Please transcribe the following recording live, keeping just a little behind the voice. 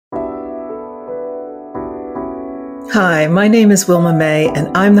Hi, my name is Wilma May, and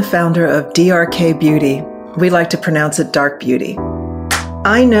I'm the founder of DRK Beauty. We like to pronounce it Dark Beauty.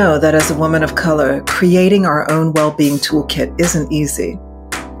 I know that as a woman of color, creating our own well-being toolkit isn't easy.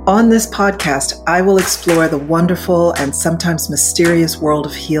 On this podcast, I will explore the wonderful and sometimes mysterious world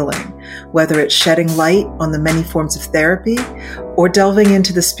of healing, whether it's shedding light on the many forms of therapy or delving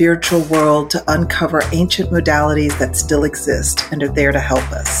into the spiritual world to uncover ancient modalities that still exist and are there to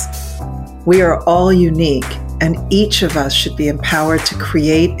help us. We are all unique, and each of us should be empowered to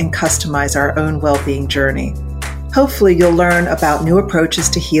create and customize our own well-being journey. Hopefully, you'll learn about new approaches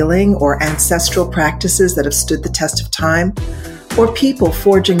to healing or ancestral practices that have stood the test of time, or people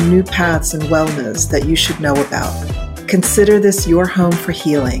forging new paths in wellness that you should know about. Consider this your home for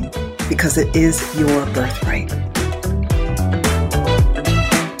healing, because it is your birthright.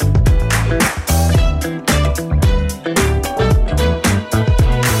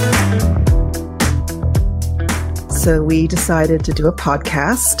 So we decided to do a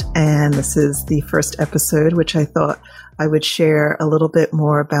podcast, and this is the first episode, which I thought I would share a little bit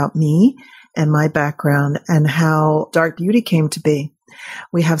more about me and my background and how Dark Beauty came to be.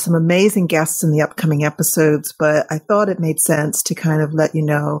 We have some amazing guests in the upcoming episodes, but I thought it made sense to kind of let you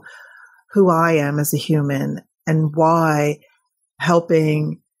know who I am as a human and why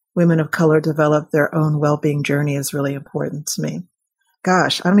helping women of color develop their own well-being journey is really important to me.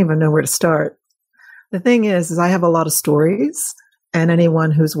 Gosh, I don't even know where to start. The thing is I have a lot of stories, and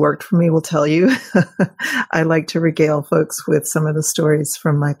anyone who's worked for me will tell you I like to regale folks with some of the stories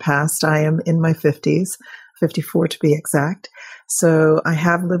from my past. I am in my 50s, 54 to be exact. So I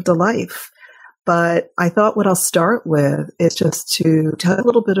have lived a life. But I thought what I'll start with is just to tell a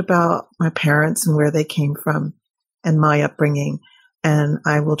little bit about my parents and where they came from and my upbringing. And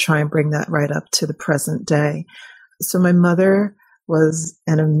I will try and bring that right up to the present day. So my mother was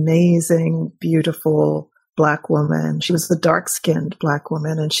an amazing, beautiful Black woman. She was the dark-skinned Black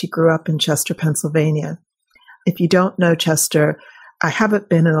woman, and she grew up in Chester, Pennsylvania. If you don't know Chester, I haven't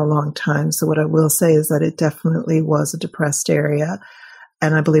been in a long time, so what I will say is that it definitely was a depressed area,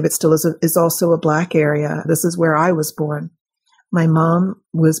 and I believe it still is also a Black area. This is where I was born. My mom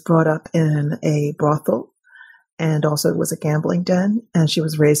was brought up in a brothel, and also it was a gambling den, and she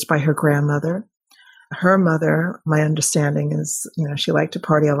was raised by her grandmother. Her mother, my understanding is, she liked to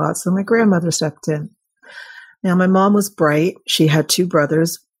party a lot, so my grandmother stepped in. Now, my mom was bright. She had two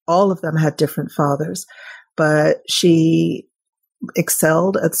brothers. All of them had different fathers, but she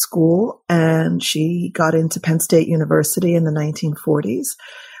excelled at school, and she got into Penn State University in the 1940s,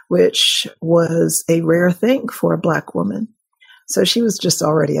 which was a rare thing for a Black woman. So she was just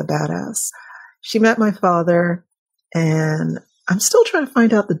already a badass. She met my father, and I'm still trying to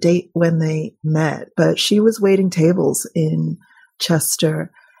find out the date when they met, but she was waiting tables in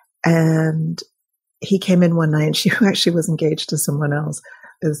Chester, and he came in one night, and she actually was engaged to someone else,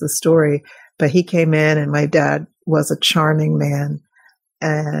 is the story. But he came in, and my dad was a charming man.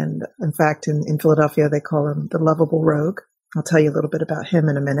 And in fact, in Philadelphia, they call him the lovable rogue. I'll tell you a little bit about him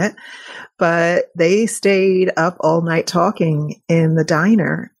in a minute. But they stayed up all night talking in the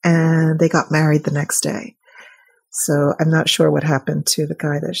diner, and they got married the next day. So I'm not sure what happened to the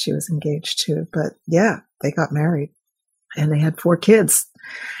guy that she was engaged to, but yeah, they got married and they had 4 kids.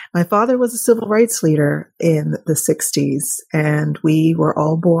 My father was a civil rights leader in the 60s, and we were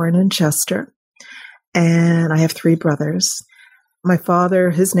all born in Chester, and I have 3 brothers. My father,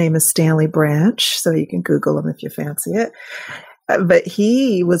 his name is Stanley Branch, so you can Google him if you fancy it. But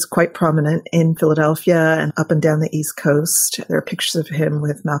he was quite prominent in Philadelphia and up and down the East Coast. There are pictures of him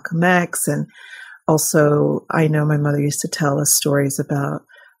with Malcolm X, and also, I know my mother used to tell us stories about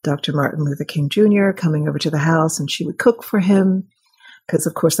Dr. Martin Luther King Jr. coming over to the house, and she would cook for him because,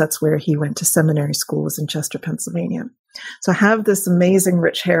 of course, that's where he went to seminary school, was in Chester, Pennsylvania. So I have this amazing,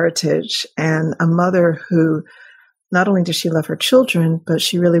 rich heritage, and a mother who not only did she love her children, but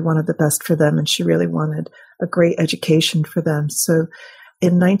she really wanted the best for them, and she really wanted a great education for them. So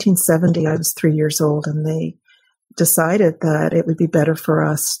in 1970, I was 3 years old, and they decided that it would be better for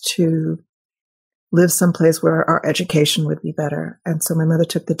us to live someplace where our education would be better. And so my mother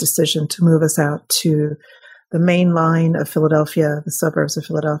took the decision to move us out to the main line of Philadelphia, the suburbs of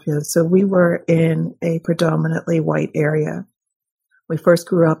Philadelphia. So we were in a predominantly white area. We first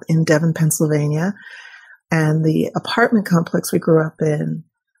grew up in Devon, Pennsylvania, and the apartment complex we grew up in,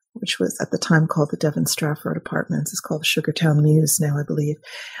 which was at the time called the Devon Stratford Apartments, is called the Sugartown Mews now, I believe,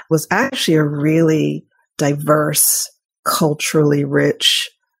 was actually a really diverse, culturally rich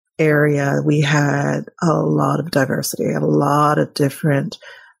area. We had a lot of diversity, a lot of different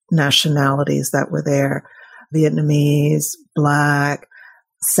nationalities that were there. Vietnamese, Black,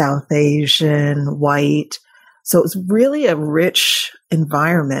 South Asian, white. So it was really a rich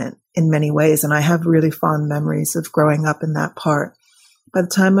environment in many ways. And I have really fond memories of growing up in that part. By the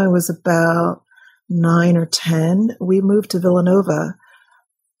time I was about 9 or 10, we moved to Villanova.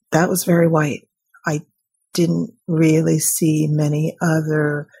 That was very white. I didn't really see many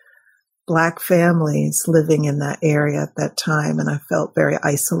other Black families living in that area at that time, and I felt very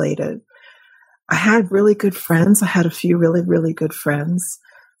isolated. I had really good friends. I had a few really, really good friends,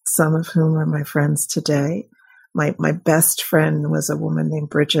 some of whom are my friends today. My best friend was a woman named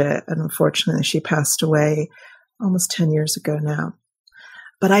Bridget, and unfortunately she passed away almost 10 years ago now.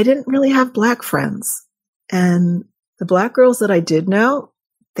 But I didn't really have Black friends. And the Black girls that I did know,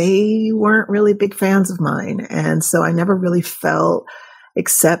 they weren't really big fans of mine. And so I never really felt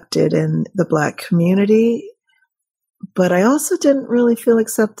accepted in the Black community. But I also didn't really feel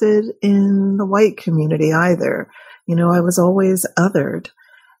accepted in the white community either. You know, I was always othered.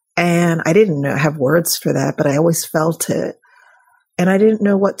 And I didn't have words for that, but I always felt it. And I didn't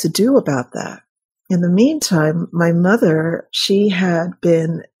know what to do about that. In the meantime, my mother, she had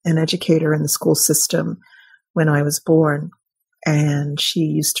been an educator in the school system when I was born. And she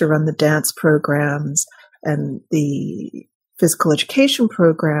used to run the dance programs and the physical education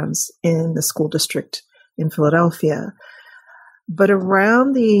programs in the school district in Philadelphia. But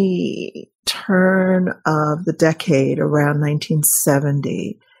around the turn of the decade, around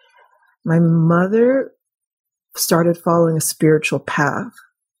 1970, my mother started following a spiritual path.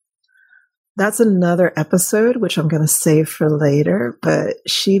 That's another episode, which I'm going to save for later, but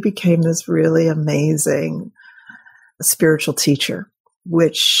she became this really amazing spiritual teacher,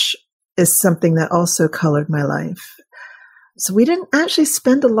 which is something that also colored my life. So we didn't actually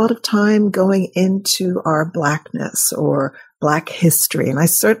spend a lot of time going into our Blackness or Black history, and I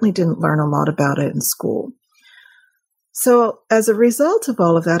certainly didn't learn a lot about it in school. So as a result of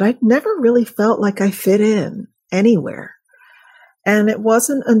all of that, I never really felt like I fit in anywhere. And it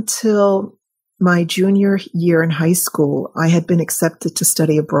wasn't until my junior year in high school, I had been accepted to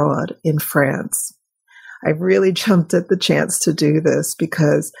study abroad in France. I really jumped at the chance to do this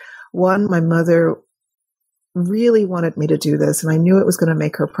because, one, my mother really wanted me to do this, and I knew it was going to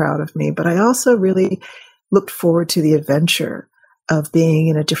make her proud of me. But I also really looked forward to the adventure of being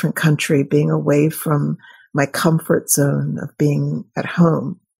in a different country, being away from my comfort zone of being at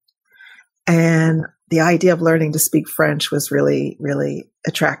home. And the idea of learning to speak French was really, really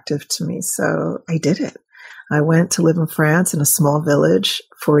attractive to me. So I did it. I went to live in France in a small village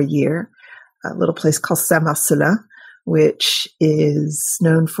for a year, a little place called Saint-Marcellin, which is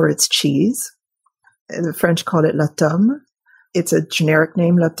known for its cheese. The French call it La Tome. It's a generic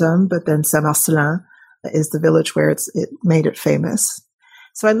name, La Tome, but then Saint-Marcellin is the village where it made it famous.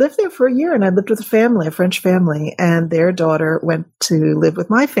 So I lived there for a year, and I lived with a family, a French family, and their daughter went to live with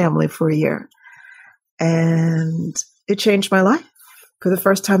my family for a year. And it changed my life. For the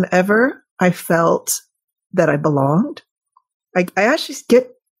first time ever, I felt that I belonged. I actually get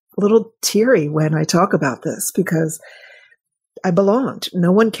a little teary when I talk about this because I belonged.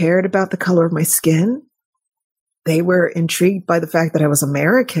 No one cared about the color of my skin. They were intrigued by the fact that I was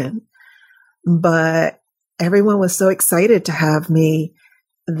American, but everyone was so excited to have me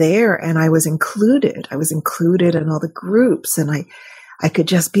there, and I was included. I was included in all the groups, and I could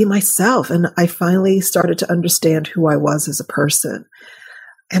just be myself. And I finally started to understand who I was as a person.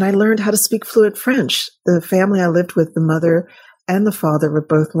 And I learned how to speak fluent French. The family I lived with, the mother and the father, were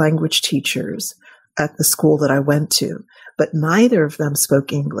both language teachers at the school that I went to, but neither of them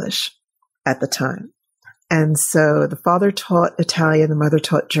spoke English at the time. And so the father taught Italian, the mother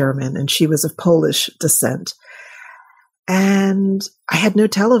taught German, and she was of Polish descent. And I had no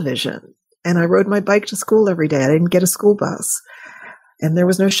television, and I rode my bike to school every day. I didn't get a school bus, and there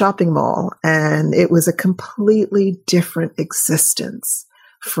was no shopping mall, and it was a completely different existence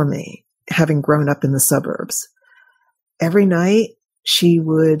for me, having grown up in the suburbs. Every night, she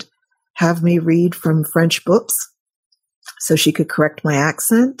would have me read from French books so she could correct my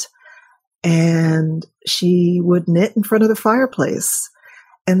accent, and she would knit in front of the fireplace.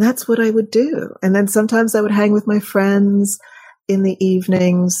 And that's what I would do. And then sometimes I would hang with my friends in the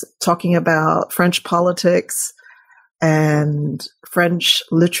evenings talking about French politics and French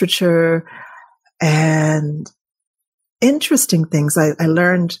literature and interesting things. I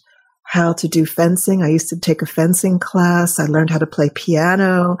learned how to do fencing. I used to take a fencing class. I learned how to play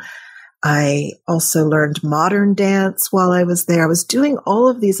piano. I also learned modern dance while I was there. I was doing all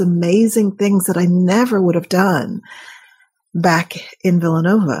of these amazing things that I never would have done back in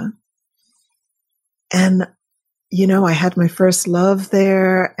Villanova. And, you know, I had my first love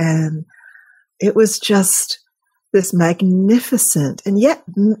there, and it was just this magnificent, and yet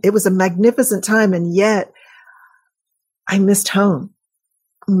it was a magnificent time. And yet I missed home.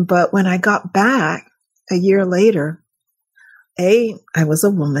 But when I got back a year later, A, I was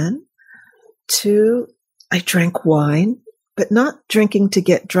a woman. 2, I drank wine, but not drinking to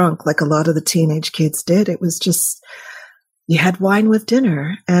get drunk like a lot of the teenage kids did. It was just, you had wine with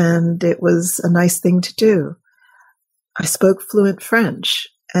dinner, and it was a nice thing to do. I spoke fluent French,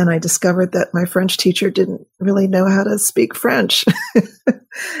 and I discovered that my French teacher didn't really know how to speak French.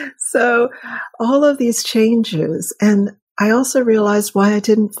 So all of these changes, and I also realized why I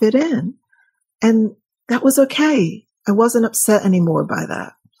didn't fit in. And that was okay. I wasn't upset anymore by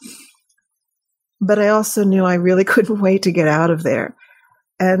that. But I also knew I really couldn't wait to get out of there.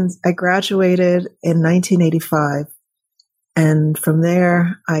 And I graduated in 1985. And from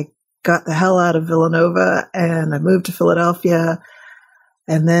there, I got the hell out of Villanova and I moved to Philadelphia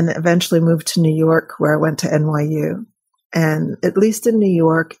and then eventually moved to New York, where I went to NYU. And at least in New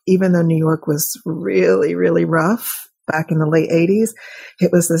York, even though New York was really, really rough back in the late 80s,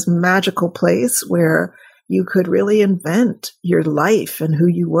 it was this magical place where you could really invent your life and who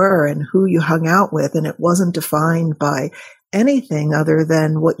you were and who you hung out with. And it wasn't defined by anything other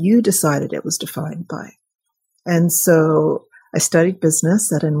than what you decided it was defined by. And so I studied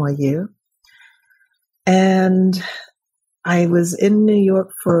business at NYU. And I was in New York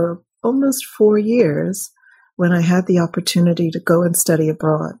for almost 4 years when I had the opportunity to go and study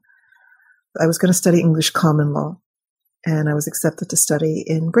abroad. I was going to study English common law, and I was accepted to study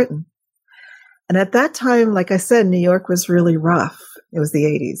in Britain. And at that time, like I said, New York was really rough. It was the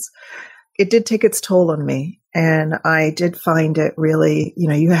 80s. It did take its toll on me. And I did find it really,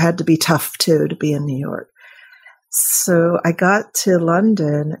 you had to be tough too to be in New York. So I got to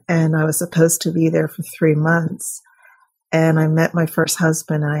London and I was supposed to be there for 3 months. And I met my first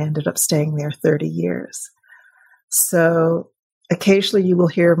husband and I ended up staying there 30 years. So occasionally you will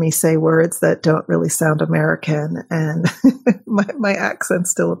hear me say words that don't really sound American, and my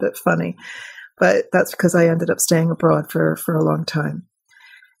accent's still a bit funny. But that's because I ended up staying abroad for a long time.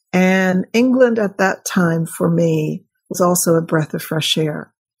 And England at that time for me was also a breath of fresh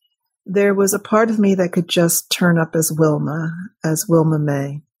air. There was a part of me that could just turn up as Wilma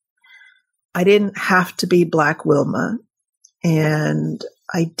May. I didn't have to be Black Wilma, and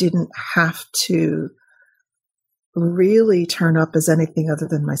I didn't have to really turn up as anything other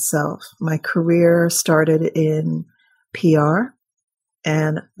than myself. My career started in PR,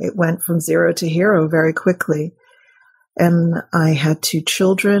 and it went from 0 to hero very quickly. And I had 2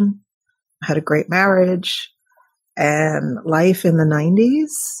 children, had a great marriage, and life in the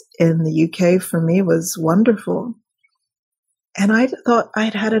 90s in the UK for me was wonderful. And I thought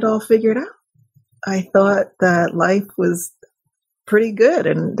I'd had it all figured out. I thought that life was pretty good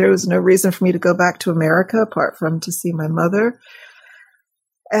and there was no reason for me to go back to America apart from to see my mother.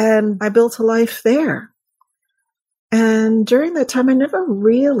 And I built a life there. And during that time, I never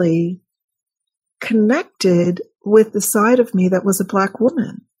really connected with the side of me that was a Black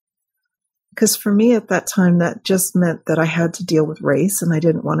woman. Because for me at that time, that just meant that I had to deal with race, and I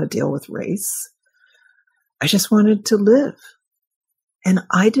didn't want to deal with race. I just wanted to live. And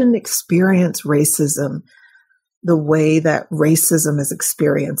I didn't experience racism the way that racism is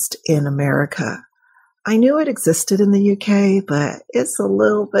experienced in America. I knew it existed in the UK, but it's a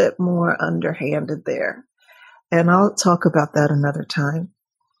little bit more underhanded there. And I'll talk about that another time.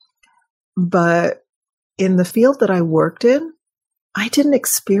 But in the field that I worked in, I didn't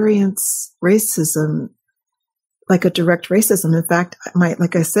experience racism like a direct racism. In fact,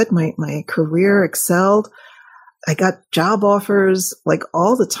 like I said, my career excelled. I got job offers like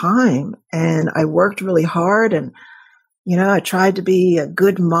all the time, and I worked really hard, and I tried to be a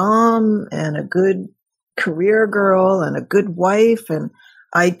good mom and a good career girl and a good wife, and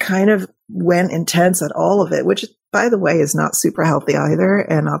I kind of went intense at all of it, which, by the way, is not super healthy either.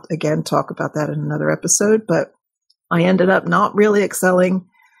 And I'll again talk about that in another episode, but I ended up not really excelling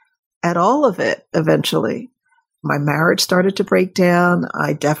at all of it eventually. My marriage started to break down.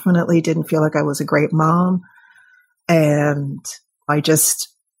 I definitely didn't feel like I was a great mom. And I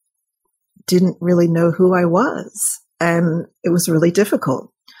just didn't really know who I was. And it was really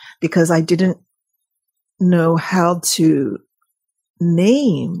difficult because I didn't know how to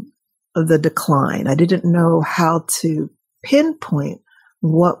name the decline. I didn't know how to pinpoint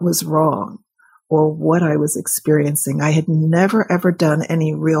what was wrong or what I was experiencing. I had never, ever done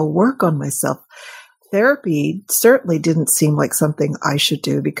any real work on myself. Therapy certainly didn't seem like something I should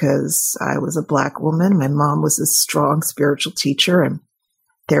do because I was a Black woman. My mom was a strong spiritual teacher, and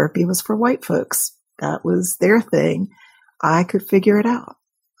therapy was for white folks. That was their thing. I could figure it out.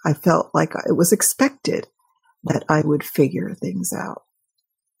 I felt like it was expected that I would figure things out.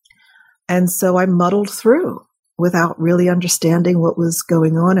 And so I muddled through without really understanding what was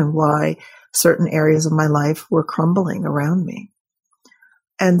going on and why certain areas of my life were crumbling around me.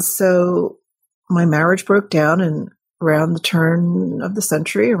 And so my marriage broke down, and around the turn of the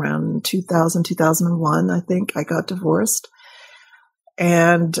century, around 2000, 2001, I think I got divorced.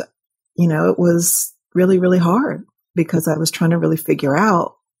 And, it was really, really hard because I was trying to really figure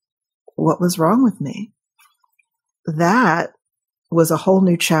out what was wrong with me. That was a whole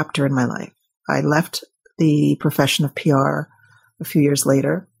new chapter in my life. I left the profession of PR a few years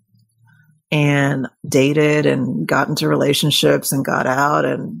later and dated and got into relationships and got out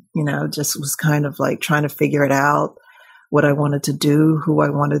and, just was kind of like trying to figure it out, what I wanted to do, who I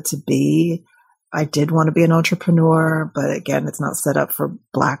wanted to be. I did want to be an entrepreneur, but again, it's not set up for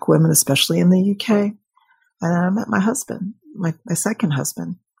Black women, especially in the UK. And I met my husband, my second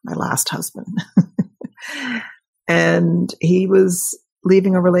husband, my last husband. And he was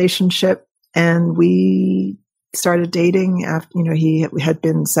leaving a relationship, and we started dating after, we had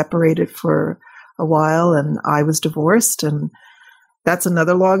been separated for a while, and I was divorced. And that's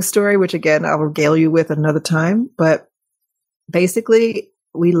another long story, which again, I'll regale you with another time. But basically,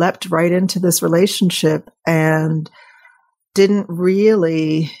 we leapt right into this relationship and didn't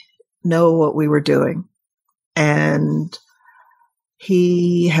really know what we were doing. And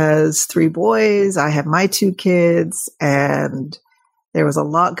he has 3 boys. I have my 2 kids, and there was a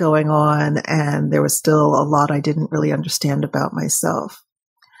lot going on, and there was still a lot I didn't really understand about myself.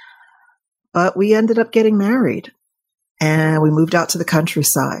 But we ended up getting married, and we moved out to the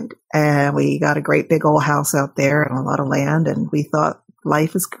countryside, and we got a great big old house out there and a lot of land. And we thought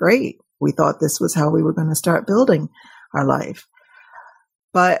life is great. We thought this was how we were going to start building our life.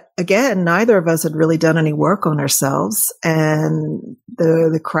 But again, neither of us had really done any work on ourselves, and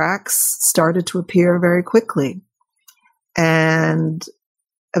the cracks started to appear very quickly. And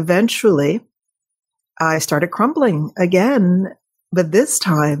eventually I started crumbling again, but this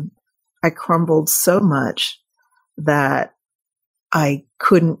time I crumbled so much that I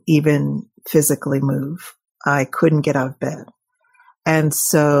couldn't even physically move. I couldn't get out of bed. And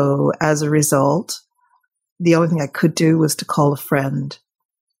so as a result, the only thing I could do was to call a friend.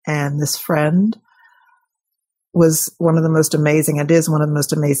 And this friend was one of the most amazing, and is one of the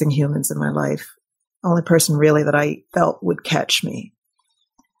most amazing humans in my life. Only person really that I felt would catch me.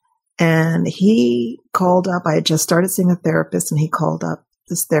 And he called up. I had just started seeing a therapist, and he called up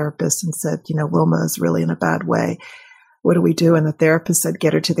this therapist and said, Wilma is really in a bad way. What do we do? And the therapist said,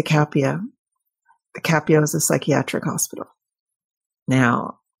 get her to the Capio. The Capio is a psychiatric hospital.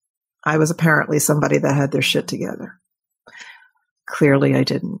 Now, I was apparently somebody that had their shit together. Clearly I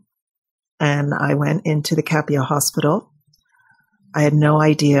didn't. And I went into the Capio hospital. I had no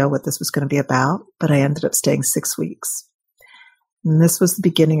idea what this was going to be about, but I ended up staying 6 weeks. And this was the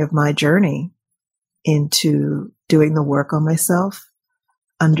beginning of my journey into doing the work on myself,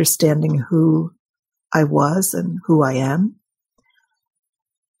 understanding who I was and who I am,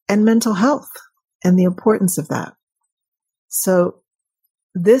 and mental health and the importance of that. So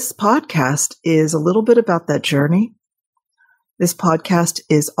this podcast is a little bit about that journey. This podcast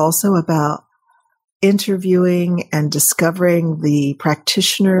is also about interviewing and discovering the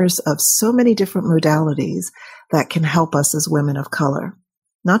practitioners of so many different modalities that can help us as women of color,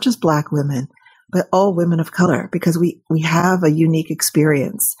 not just Black women, but all women of color, because we have a unique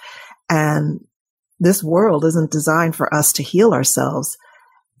experience. And this world isn't designed for us to heal ourselves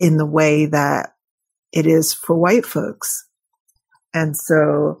in the way that it is for white folks. And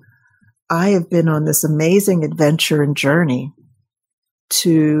so I have been on this amazing adventure and journey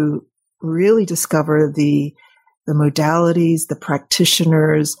to really discover the modalities, the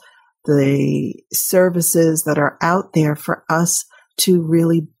practitioners, the services that are out there for us to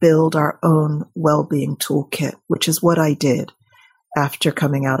really build our own well-being toolkit, which is what I did after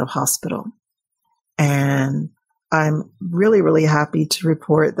coming out of hospital. And I'm really, really happy to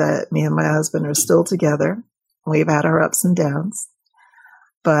report that me and my husband are still together. We've had our ups and downs,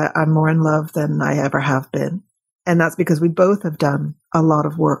 but I'm more in love than I ever have been. And that's because we both have done a lot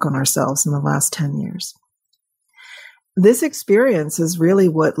of work on ourselves in the last 10 years. This experience is really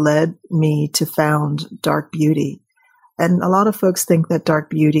what led me to found Dark Beauty. And a lot of folks think that Dark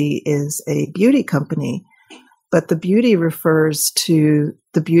Beauty is a beauty company, but the beauty refers to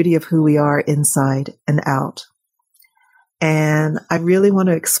the beauty of who we are inside and out. And I really want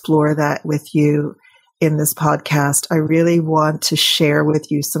to explore that with you in this podcast. I really want to share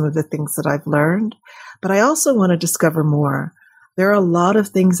with you some of the things that I've learned, but I also want to discover more. There are a lot of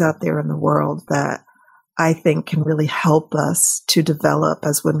things out there in the world that I think can really help us to develop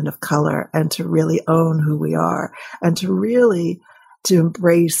as women of color and to really own who we are and to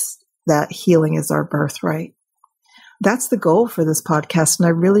embrace that healing is our birthright. that's the goal for this podcast. And I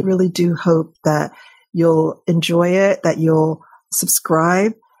really, really do hope that you'll enjoy it, that you'll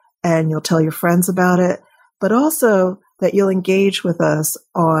subscribe and you'll tell your friends about it, but also that you'll engage with us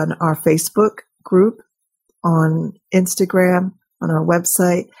on our Facebook group, on Instagram, on our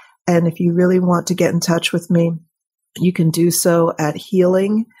website. And if you really want to get in touch with me, you can do so at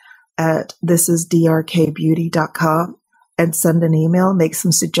healing@thisisdrkbeauty.com and send an email, make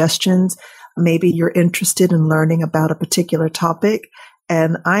some suggestions. Maybe you're interested in learning about a particular topic.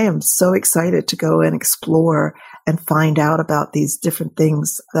 And I am so excited to go and explore and find out about these different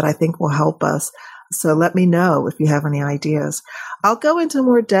things that I think will help us. So let me know if you have any ideas. I'll go into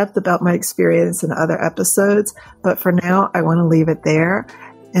more depth about my experience in other episodes, but for now, I want to leave it there.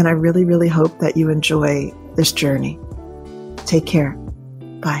 And I really, really hope that you enjoy this journey. Take care.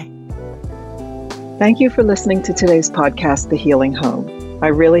 Bye. Thank you for listening to today's podcast, The Healing Home. I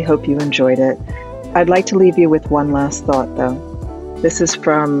really hope you enjoyed it. I'd like to leave you with one last thought, though. This is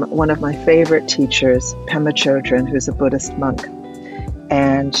from one of my favorite teachers, Pema Chodron, who's a Buddhist monk.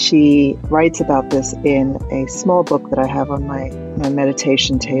 And she writes about this in a small book that I have on my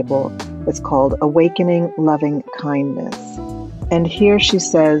meditation table. It's called Awakening Loving Kindness. And here she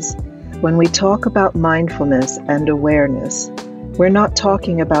says, when we talk about mindfulness and awareness, we're not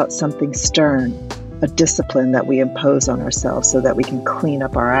talking about something stern, a discipline that we impose on ourselves so that we can clean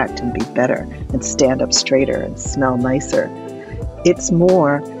up our act and be better and stand up straighter and smell nicer. It's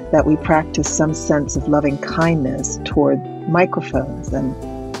more that we practice some sense of loving kindness toward microphones and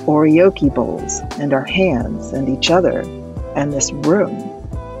oryoki bowls and our hands and each other and this room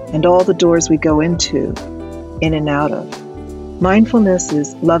and all the doors we go into, in and out of. Mindfulness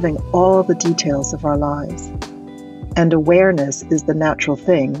is loving all the details of our lives. And awareness is the natural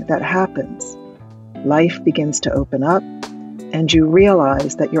thing that happens. Life begins to open up and you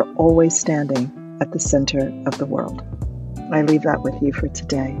realize that you're always standing at the center of the world. I leave that with you for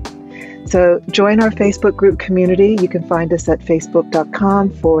today. So join our Facebook group community. You can find us at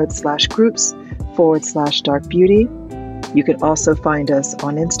facebook.com/groups/dark beauty. You can also find us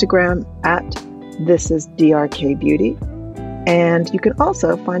on Instagram at thisisdrkbeauty. And you can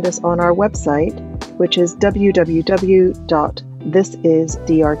also find us on our website, which is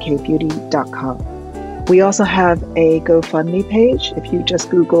www.thisisdrkbeauty.com. We also have a GoFundMe page. If you just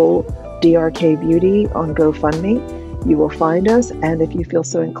Google DRK Beauty on GoFundMe, you will find us. And if you feel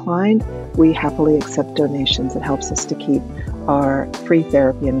so inclined, we happily accept donations. It helps us to keep our free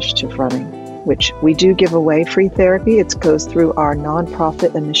therapy initiative running, which we do give away free therapy. It goes through our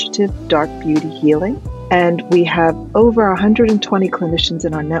nonprofit initiative, Dark Beauty Healing. And we have over 120 clinicians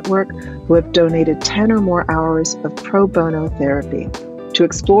in our network who have donated 10 or more hours of pro bono therapy. To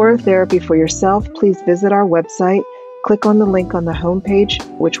explore therapy for yourself, please visit our website, click on the link on the homepage,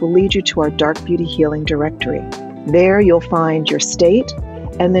 which will lead you to our Dark Beauty Healing directory. There you'll find your state,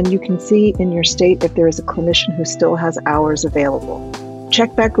 and then you can see in your state if there is a clinician who still has hours available.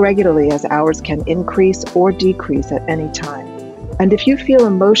 Check back regularly as hours can increase or decrease at any time. And if you feel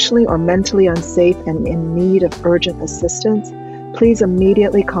emotionally or mentally unsafe and in need of urgent assistance, please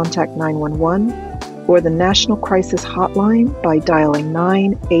immediately contact 911 or the National Crisis Hotline by dialing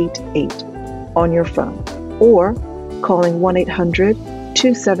 988 on your phone or calling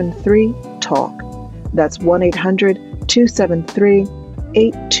 1-800-273-TALK. That's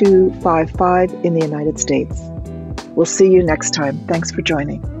 1-800-273-8255 in the United States. We'll see you next time. Thanks for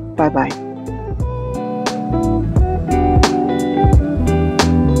joining. Bye-bye.